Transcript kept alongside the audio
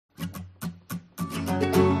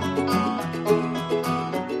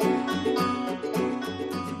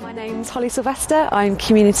name's Holly Silvester. I'm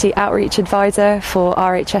Community Outreach Advisor for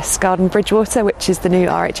RHS Garden Bridgewater, which is the new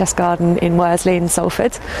RHS garden in Worsley in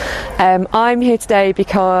Salford. I'm here today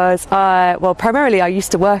because primarily I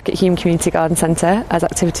used to work at Hulme Community Garden Centre as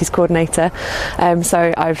Activities Coordinator,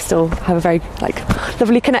 so I still have a very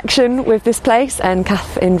lovely connection with this place, and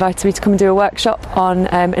Kath invited me to come and do a workshop on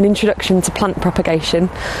an introduction to plant propagation.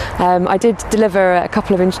 I did deliver a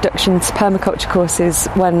couple of introduction to permaculture courses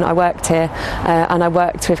when I worked here, and I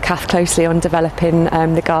worked with Kath closely on developing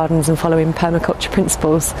the gardens and following permaculture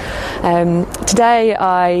principles. Today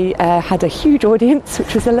I had a huge audience,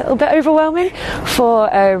 which was a little bit overwhelming, for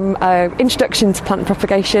introduction to plant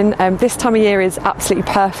propagation. This time of year is absolutely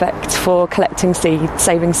perfect for collecting seed,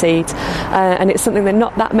 saving seed, and it's something that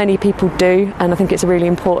not that many people do, and I think it's a really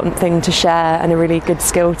important thing to share and a really good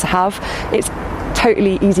skill to have. It's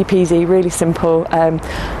totally easy peasy, really simple.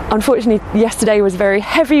 Unfortunately, yesterday was very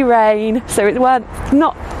heavy rain, so it weren't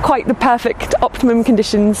not quite the perfect optimum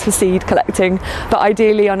conditions for seed collecting, but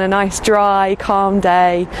ideally on a nice dry, calm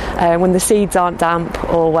day, when the seeds aren't damp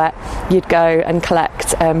or wet, you'd go and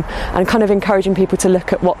collect, and kind of encouraging people to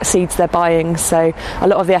look at what seeds they're buying. So a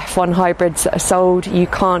lot of the F1 hybrids that are sold, you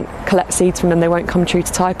can't collect seeds from them, they won't come true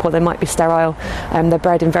to type, or they might be sterile. They're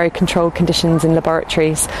bred in very controlled conditions in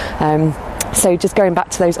laboratories. So just going back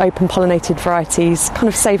to those open pollinated varieties, kind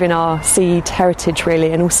of saving our seed heritage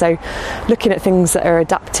really, and also looking at things that are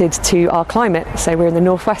adapted to our climate. So we're in the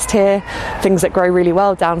northwest here, things that grow really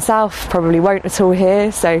well down south probably won't at all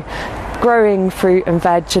here. So growing fruit and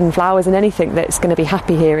veg and flowers and anything that's going to be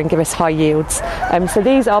happy here and give us high yields. So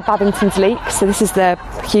these are Babington's leek. So this is the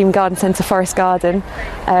Hulme Garden Centre Forest Garden,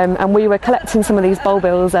 and we were collecting some of these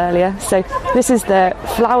bulbils earlier. So this is the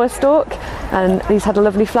flower stalk, and these had a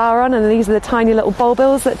lovely flower on, and these are the tiny little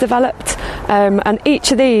bulbils that developed. And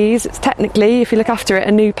each of these, it's technically, if you look after it,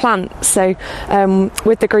 a new plant. So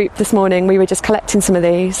with the group this morning, we were just collecting some of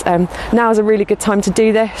these. Now is a really good time to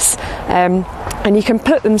do this. And you can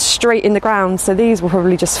put them straight in the ground, so these will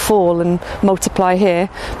probably just fall and multiply here,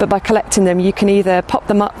 but by collecting them you can either pop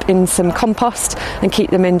them up in some compost and keep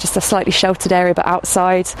them in just a slightly sheltered area but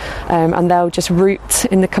outside, and they'll just root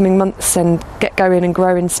in the coming months and get going and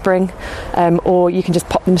grow in spring, or you can just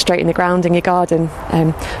pop them straight in the ground in your garden.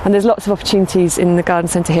 And there's lots of opportunities in the garden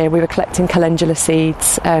centre here. We were collecting calendula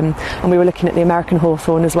seeds, and we were looking at the American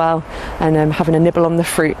hawthorn as well, and having a nibble on the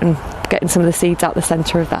fruit and getting some of the seeds out the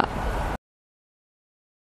centre of that.